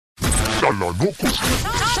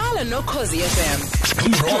Hlala nokhozi FM.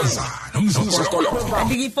 Umroza nomzokolo.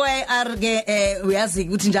 Before arge uyazi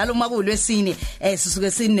ukuthi njalo uma kulwesini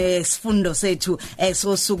sisuke sinesifundo sethu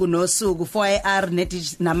sosuku nosuku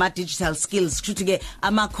 4R nama digital skills kuthi ke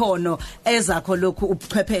amakhono ezakho lokhu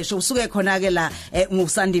ubuchwepheshe usuke khona ke la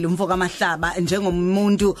ngusandile umfoka Mahlaba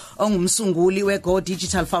njengomuntu ongumsunguli weGo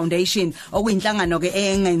Digital Foundation okuyinhlangano ke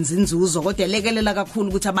engenzi inzuzo kodwa lekelela kakhulu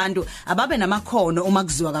ukuthi abantu ababe namakhono uma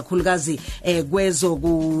kuziwa kakhulukazi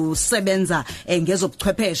kwezokusebenza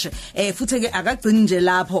ngezobuchwepheshe futhi ke akagcini nje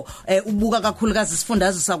lapho ubuka kakhulukazi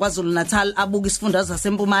isifundazwe saKwaZulu Natal abuka isifundazwe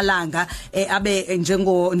saseMpumalanga abe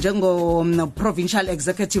njengo provincial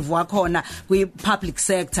executive wakhona kwi public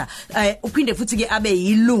sector uphinde futhi ke abe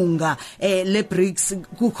yilunga le BRICS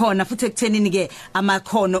kukhona futhi ekuthenini ke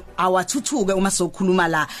amakhono awathuthuke uma sokhuluma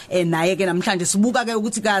la naye ke namhlanje sibuka ke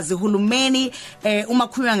ukuthi kazi uhulumeni uma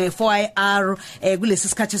khuluma nge4IR kulesi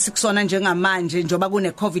sikhathi sikusona njengamanje njoba kune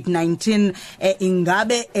COVID-19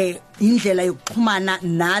 ingabe indlela yokuxhumana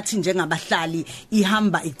nathi njengabahlali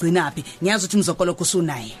ihamba igcinaphi ngiyazi ukuthi umzokolo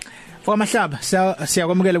kusunaye Mfoka Mahlaba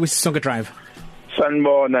siyakwamukela kwisisonke drive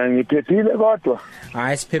sanibona ngiphephile kodwa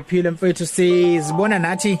hayi siphephile mfethu sizibona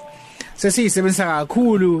nathi sesiyisebenzisa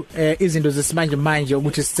kakhulu izinto zesimanje manje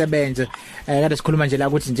ukuthi sisebenze kade sikhuluma nje la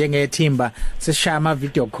ukuthi njengethimba sishaya ama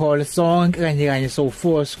video call sonke kanye so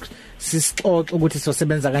force sisixoxa ukuthi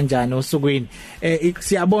sosebenza kanjani osukwini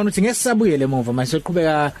siyabona ukuthi ngesisabuyele emuva manje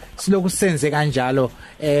siqhubeka siloku senze kanjalo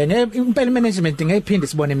impela management ngeyiphinde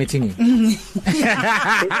sibone meeting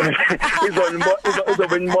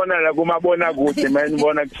izobonibona la kumabona kude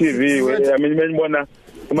manibona ku TV manibona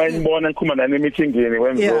uma ngibona ngikhuluma nani emeetingini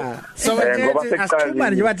wemzo ngoba sekuqala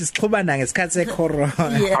nje bathi sixhubana ngesikhathi secorona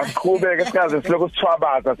asiqhubeke sikaze siloko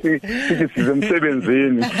sithwabaza sithi size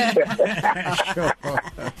emsebenzini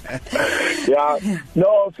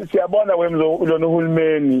no siyabona wemzo lona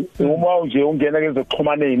uhulumeni uma nje ungena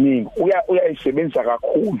kezokuxhumana eziningi uyayisebenzisa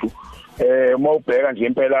kakhulu uma ubheka nje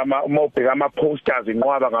impela uma ubheka ama posters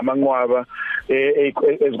inqwaba ngamanqwaba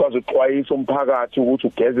ezikwazi ukuxwayisa umphakathi ukuthi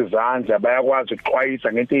ugeze izandla bayakwazi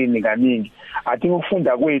ukuxwayisa ngento eziningi athi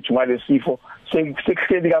ukufunda kwethu ngalesifo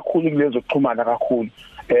sekuhleli kakhulu kulezo kuxhumana kakhulu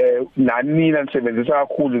nanina nisebenzisa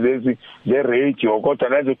kakhulu lezi le radio kodwa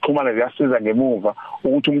lezo kuxhumana ziyasiza ngemuva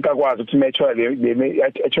ukuthi umuntu akwazi ukuthi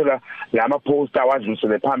ethola lama poster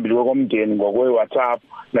awadlulisele phambili komndeni ngokwe WhatsApp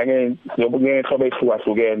ngehlobo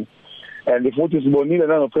ehlukahlukene and futhi sibonile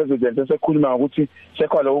nano president esekhuluma ukuthi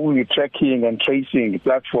sekhona okuyi tracking and tracing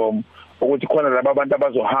platform ukuthi khona laba abantu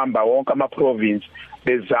abazohamba wonke ama province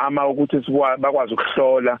bezama ukuthi bakwazi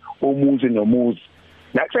ukuhlola umuzi nomuzi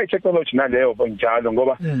nakusayi technology naleyo njalo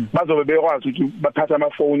ngoba bazobe bekwazi ukuthi bathatha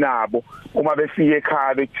amafoni abo uma befike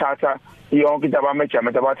ekhaya bethatha yonke into abamejama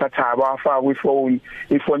abathatha abafaka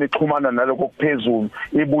ifoni ixhumana nalokho kuphezulu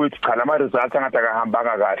ibuye ithi cha lama results angathi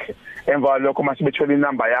akahambanga kahle emva lokho mase bethola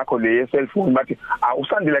inamba yakho le cellphone bathi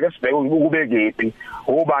usandile ke sibheke ukube kephi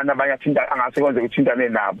ubani abanye athinta angase kwenze ukuthintane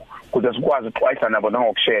nabo ukuze sikwazi ukuxwayisa nabo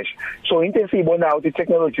nangokusheshsha so into esiyibona ukuthi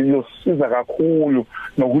technology izosiza kakhulu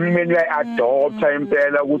nohulumeni uyayiadopt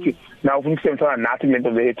impela ukuthi na ufuna ukusebenzisana nathi lento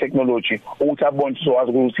le technology ukuthi abone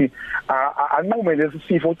sizowazi ukuthi anqume lesi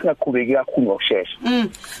sifo ukuthi ngaqhubeki kakhulu ngokusheshsha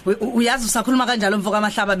uyazi usakhuluma kanjalo Mfoka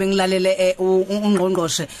Mahlaba bengilalele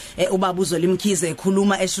ungqongqoshe ubabuzo limkhize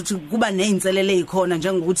ekhuluma eshuthi kuba nezinselele ezikhona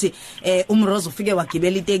njengokuthi umrozo ufike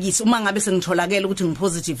wagibela itekisi uma ngabe sengitholakela ukuthi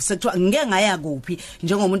ngipositive sekuthiwa ngeke ngaya kuphi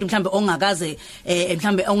njengomuntu mhlambe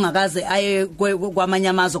ongakaze aye kwamanye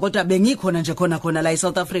amazwe kodwa bengikhona nje khona la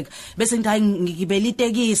eSouth Africa bese ngithi hayi ngigibela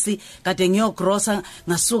itekisi kade ngiyogrosa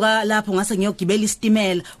ngasuka lapho ngase ngiyogibela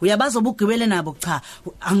istimela uyabaza ubugibele nabo cha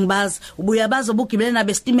angibazi ubuyabaza ubugibele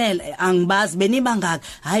nabe istimela angibazi beniba ngaka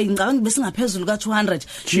hayi ngicabanga bese ngaphezulu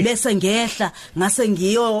ka200 bese ngehla ngase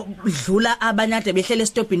ngiyodlula abanyade behlele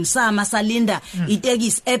stopini sama salinda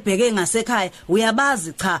itekisi ebheke ngasekhaya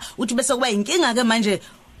uyabazi cha uthi bese kuba inkinga ke manje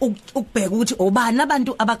ukubheka ukuthi obani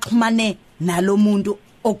abantu abaxhumane nalomuntu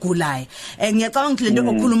ogulayo ngiyacabanga ukuthi lento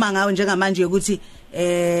okhuluma ngayo njengamanje ukuthi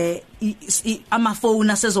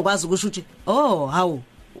amafoni asezokwazi ukusho ukuthi hawu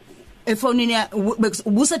efonini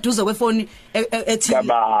ubuseduze kwefoni ethi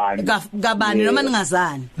kabani noma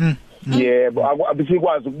ningazani yebo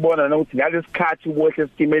abisikwazi ukubona ukuthi ngalesikhathi ubohle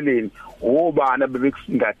esitimeleni obana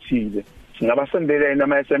bebekusingathile singabasendele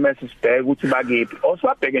nama SMS sibheke ukuthi bakephi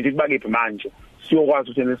osibabheke nje bakephi manje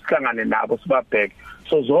siyokwazi ukuthi nesihlangane nabo sibabheke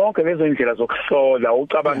so zonke lezo indlela zokuhlola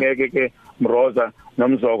ucabangeke ke Mroza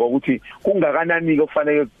nomzoko ukuthi kungakanani ke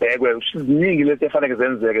kufanele kubhekwe ziningi lezi efanele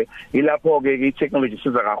zenzeke ilapho ke i-technology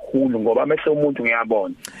siza kakhulu ngoba amehlo umuntu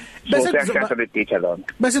ngiyabona so siyashaya le data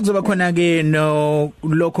lonke bese kuzoba khona ke no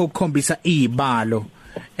lokho ukukhombisa izibalo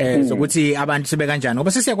zokuthi abantu sibe kanjani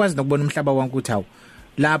ngoba sesiyakwazi nokubona umhlaba wonke ukuthi hawo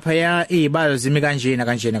lapha ya izibalo zimi kanjena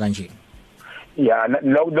ya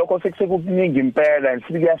lokho sekukuningi impela and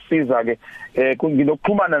sikuyasiza ke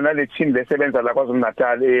nginokuxhumana nale team lesebenza la kwaZulu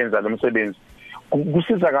Natal eyenza lo msebenzi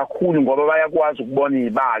kusiza kakhulu ngoba bayakwazi ukubona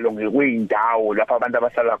izibalo ngekuyindawo lapha abantu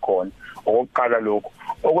abahlala khona okokuqala lokho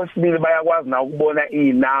okwesibili bayakwazi na ukubona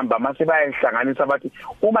izinamba mase bayahlanganisa bathi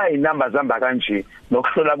uma izinamba zihamba kanje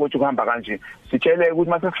nokuhlola ukuthi kuhamba kanje sitshele ukuthi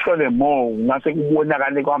mase sihlole more ngase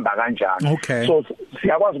kubonakala kuhamba kanjani so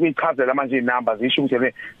siyakwazi ukuyichazela manje izinamba zisho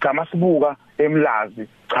ukuthi cha masibuka eMlazi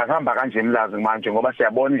cha kuhamba kanje eMlazi manje ngoba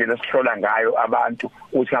siyabona indlela esihlola ngayo abantu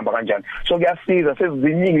ukuthi kuhamba kanjani so kuyasiza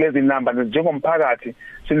seziningi lezi zinamba njengomphakathi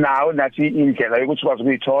sinawo nathi indlela yokuthi sikwazi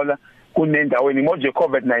ukuyithola kunendaweni moje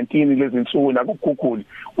COVID-19 lezi insuku na kuGoogle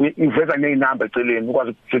iveza nezinamba eceleni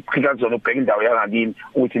ukwazi ukuchitha zona ubheka indawo yakini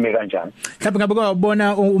ukuthi ime kanjani mhlawumbe ngabe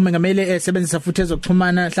kwabona umengameli esebenzisa futhi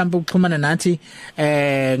ezokuxhumana mhlawumbe ukuxhumana nathi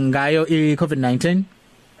ngayo iCovid-19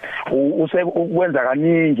 ukwenza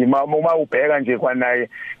kaningi uma ubheka nje kwanaye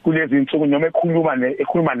kulezi insuku noma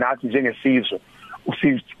ekhuluma nathi njengesizwe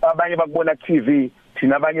abanye bakubona TV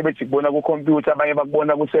thina abanye bethi kubona ku computer abanye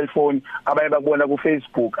bakubona ku cellphone abanye bakubona ku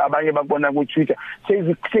Facebook abanye bakubona ku Twitter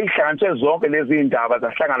seyihlanganiswe zonke lezi indaba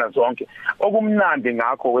zahlangana zonke okumnandi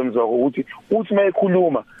ngakho wemzoko ukuthi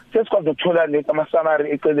mayekhuluma sesikwazi ukuthola ama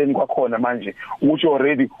summary eceleni kwakhona manje ukuthi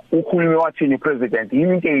already ukhulume wathini president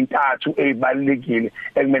into ezintathu ezibalekile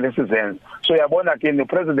ekumele sizenze so yabona ke no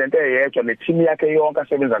president eyedwa ne team yakhe yonke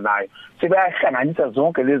asebenza nayo sebeyahlanganisa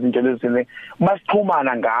zonke lezi zinto lezine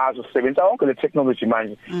masixhumana ngazo sisebenzisa yonke le technology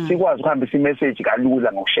manje sikwazi ukuhambisa imessage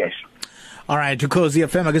kalula ngokusheshsha. Alright, because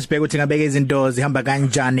iFM ake sibheke ukuthi ngabeke izinto zihamba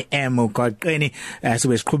kanjani emgwaqeni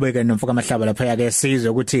sibe siqhubeka nomfoka Mahlaba lapha yake sizwe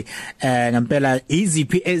ukuthi ngempela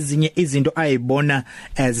iziphi ezinye izinto ayibona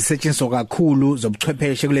zisetshenziswa kakhulu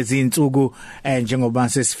zobuchwepheshe kulezi insuku njengoba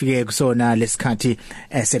sesifike kusona lesikhathi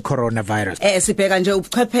secoronavirus. Sibheka nje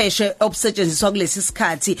ubuchwepheshe obusetshenziswa kulesi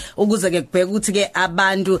sikhathi ukuze ke kubheka ukuthi ke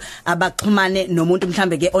abantu abaxhumane nomuntu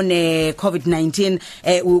mhlambe ke one COVID-19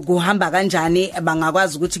 kuhamba kanjani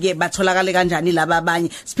bangakwazi ukuthi ke batholakala kanjani laba abanye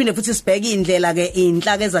siphinde futhi sibheke indlela ke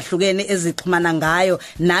inhlaka ezahlukene ezixhumana ngayo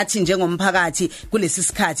nathi njengomphakathi kulesi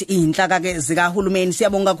sikhathi inhlaka ke zikahulumeni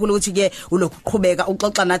siyabonga kakhulu ukuthi ke ulokuqhubeka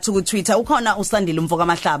uxoxa nathi ku Twitter ukhona uSandile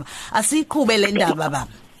Mahlaba asiqhube le ndaba baba.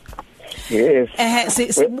 Yes.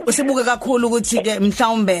 Sibuke kakhulu ukuthi ke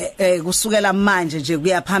mhlawumbe kusukela manje nje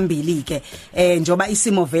kuya phambili ke njoba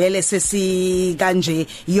isimo vele sesi kanje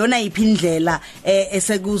iyona iphindlela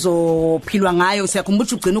esekuzophilwa ngayo siyakhumbula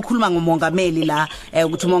ugcina ukukhuluma ngomongameli la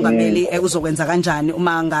ukuthi umongameli uzokwenza kanjani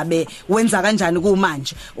uma ngabe wenza kanjani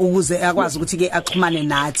kumanje ukuze akwazi ukuthi ke axhumane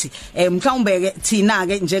nathi mhlawumbe ke thina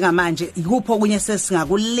ke njengamanje ikupho kunye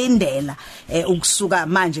sesingakulindela ukusuka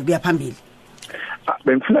manje kuya phambili.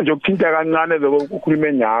 Bengifuna nje ukuthinta kancane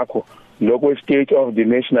lokukhuluma ngakho lokho state of the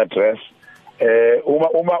nation address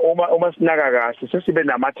uma sinaka kahle sesibe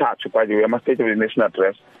namathathu by the way ama state of the nation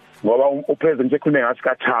address ngoba upresident ekhulume ngathi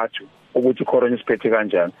kathathu ukuthi corona isiphethe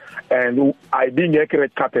kanjani and ayibingeke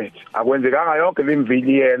red carpet akwenzekanga yonke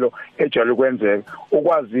lemviliyelo ejwayele ukwenzeka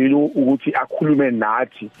ukwazile ukuthi akhulume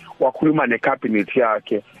nathi wakhuluma necabinet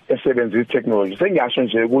yakhe esebenzisa technology sengiyasho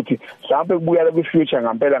nje ukuthi mhlawumbe kubuyela ku future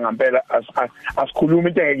ngempela asikhuluma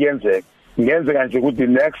into engekuyenzeka ngenzeka nje ukuthi the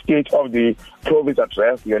next state of the province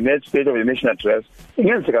address your next state of the nation address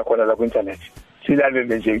ingenzeka khona la ku internet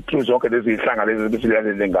silalele nje through zonke lezi zihlanga lezi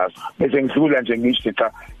besilalele ngazo bese ngidlula nje ngisho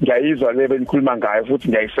cha ngiyayizwa lebe nikhuluma ngayo futhi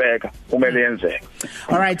ngiyayiseka kumele yenzeke.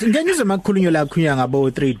 Alright, ngengizwe makhulunyo la khulunywa ngabo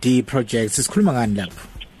 3D projects sikhuluma ngani lapho?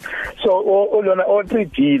 So olona o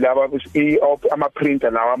 3D laba ama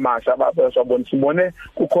printer lawa amasha abasabona sibone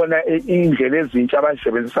kukhona indlela ezintsha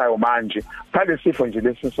abazisebenzisayo manje phale sifo nje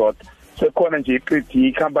lesisodwa sekhona nje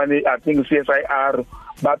i3D company I think CSIR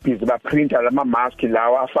babhizi baprinta lama mask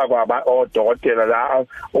lawa afakwa odokotela la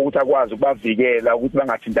ukuthi akwazi ukubavikela ukuthi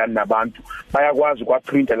bangathintani nabantu bayakwazi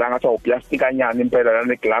ukuprinta la ngathi awuplastic anyana impela la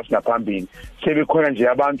neglass ngaphambili sebekhona nje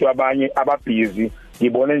abantu abanye ababhizi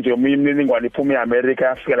ngibone nje imininingwane iphuma eAmerica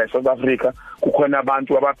yafika la eSouth Africa kukhona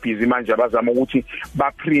abantu ababhizi manje abazama ukuthi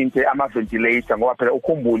baprinte ama ventilator ngoba phela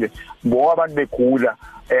ukhumbule ngoba abantu begula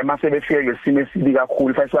mase befike ngesimo esibi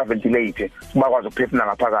kakhulu fanele ba ventilate bakwazi ukuphefumula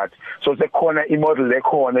ngaphakathi so sekukhona imodel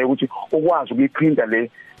ekhona ukuthi ukwazi ukuyiprinta le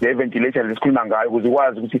ventilator lesikhuluma ngayo ukuze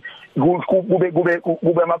ukwazi ukuthi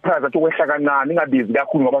kube ama price athi kancane ingabizi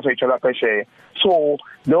kakhulu ngoba soyithola phesheya so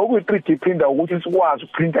lokho i3D printer ukuthi sikwazi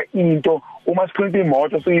ukuprinta into uma siprinta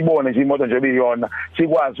imoto siyibone nje imoto nje beyiyona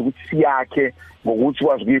sikwazi ukuthi siyakhe ngokuthi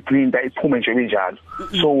sikwazi ukuyiprinta iphume nje benjalo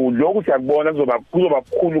so lokho siyakubona kuzoba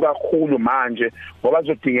kukhulu kakhulu manje ngoba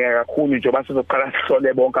kuzodingeka kakhulu nje basizoqala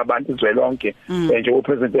sihlole bonke abantu izwelonke nje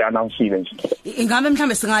upresident eannounceile nje ingabe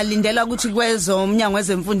mhlambe singalindela ukuthi kwezomnyango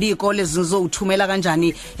wezemfundo izikole zizothumela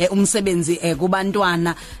kanjani umsebenzi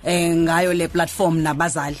kubantwana ngayo le platform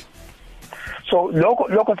nabazali so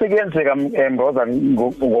lokho sekuyenzeka Mroza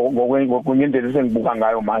ngokwendlela esengibuka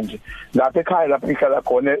ngayo manje lapha ekhaya lapha ngihlala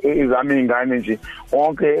khona izami ingane nje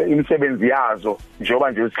wonke imisebenzi yazo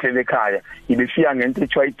njoba nje usihlele ekhaya ibefika ngento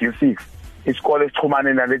ethiwa i-D6 isikole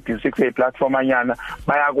sixhumane nale D6 eplatform anyana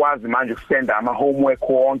bayakwazi manje ukusenda ama homework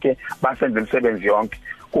wonke basende imisebenzi yonke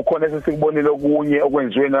kukhona sesikubonile okunye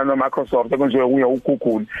okwenziwe na Microsoft okwenziwe kuye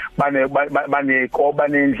uGoogle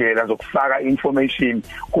banendlela zokufaka information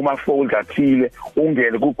kuma folder athile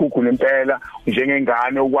ungene kuGoogle impela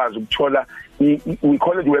njengengane ukwazi ukuthola we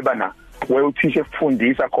call it webinar where uthisha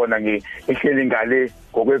efundisa khona ehleli ngale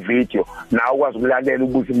ngokwevideo nawe ukwazi ukulalela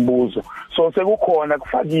ubuza imibuzo so sekukhona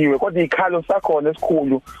kufakiwe kodwa ikhalo sakhona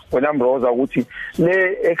esikhulu wena Mroza ukuthi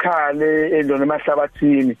le ekhaya le endona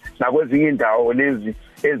emahlabathini nakwezinye indawo lezi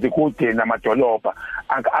ezikude namadolobha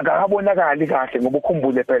akakabonakali kahle ngoba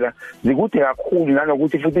ukhumbule phela zikude kakhulu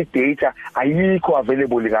nanokuthi futhi data ayikho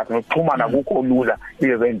available kahle nokuxhumana akukho lula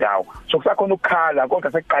lezo indawo so kusakhona ukukhala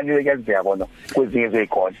kodwa sekuqalile kuyenzeka kona kwezinye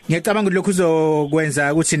ezikole ngiyacabanga ukuthi lokhu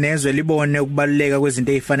uzokwenza ukuthi nezwe libone ukubaluleka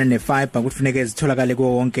kwezinto ezifana nefiber kufanele zitholakale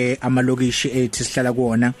kuwo wonke amalokishi ethi sihlala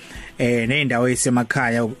kuona neindawo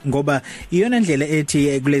esemakhaya ngoba iyona ndlela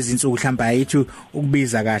ethi kulezi insuku mhlamba ayithi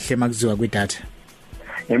ukubiza kahle makuziwa kwedatha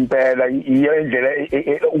impela iyo indlela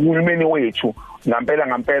uhulumeni wethu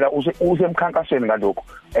ngampela usemkhankasweni ngalokho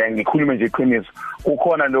ngikhuluma nje iqiniso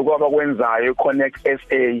kukhona lokho abakwenzayo Connect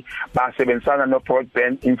SA basebenzisana no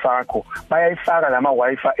Broadband Infraco bayayifaka lama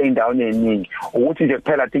wifi endaweni eziningi ukuthi nje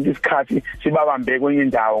kuphela think isikhathi sibabambe kwenye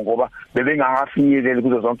indawo ngoba bebengafinyeleli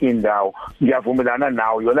kuzo zonke indawo ngiyavumelana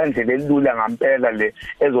nawe yona indlela elula ngampela le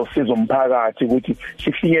ezosiza umphakathi ukuthi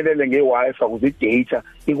sifinyelele ngeWi-Fi ukuze idata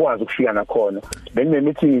ikwazi ukufika nakhona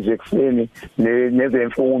benginemeetings ekseni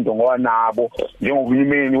nezemfundo ngoba nabo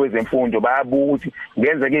njengohulumeni wezemfundo bayabuka ukuthi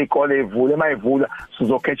ngenzeke izikole evule mayivula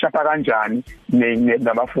sizoketch up kanjani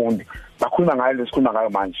nabafundi bakhuluma ngayo lesikhuluma ngayo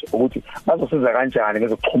manje ukuthi bazosiza kanjani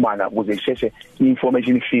ngezokuxhumana ukuze isheshe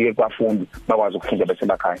information ifike kubafundi bakwazi ukufunda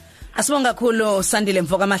besemakhaya Asibonga kakhulu Sandile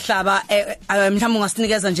Mahlaba mhlawumbe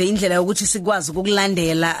ungasinikeza nje indlela yokuthi sikwazi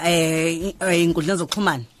ukulandela inkundla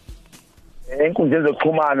zokuxhumana enkundleni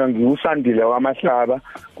zokuxhumana ngiusandile Mahlaba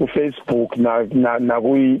ku Facebook na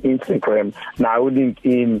ku Instagram na ku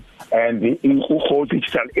LinkedIn and u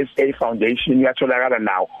Digital SA Foundation yatholakala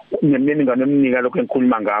nawo nemininingwane eminingi lokho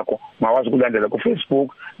engikhuluma ngakho ngakwazi ukulandela ku Facebook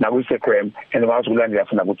na ku Instagram and ngakwazi ukulandela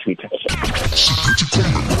futhi ku Twitter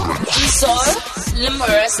So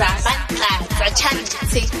Limorosa Banka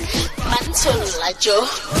Rachanti Mansola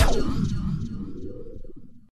Joe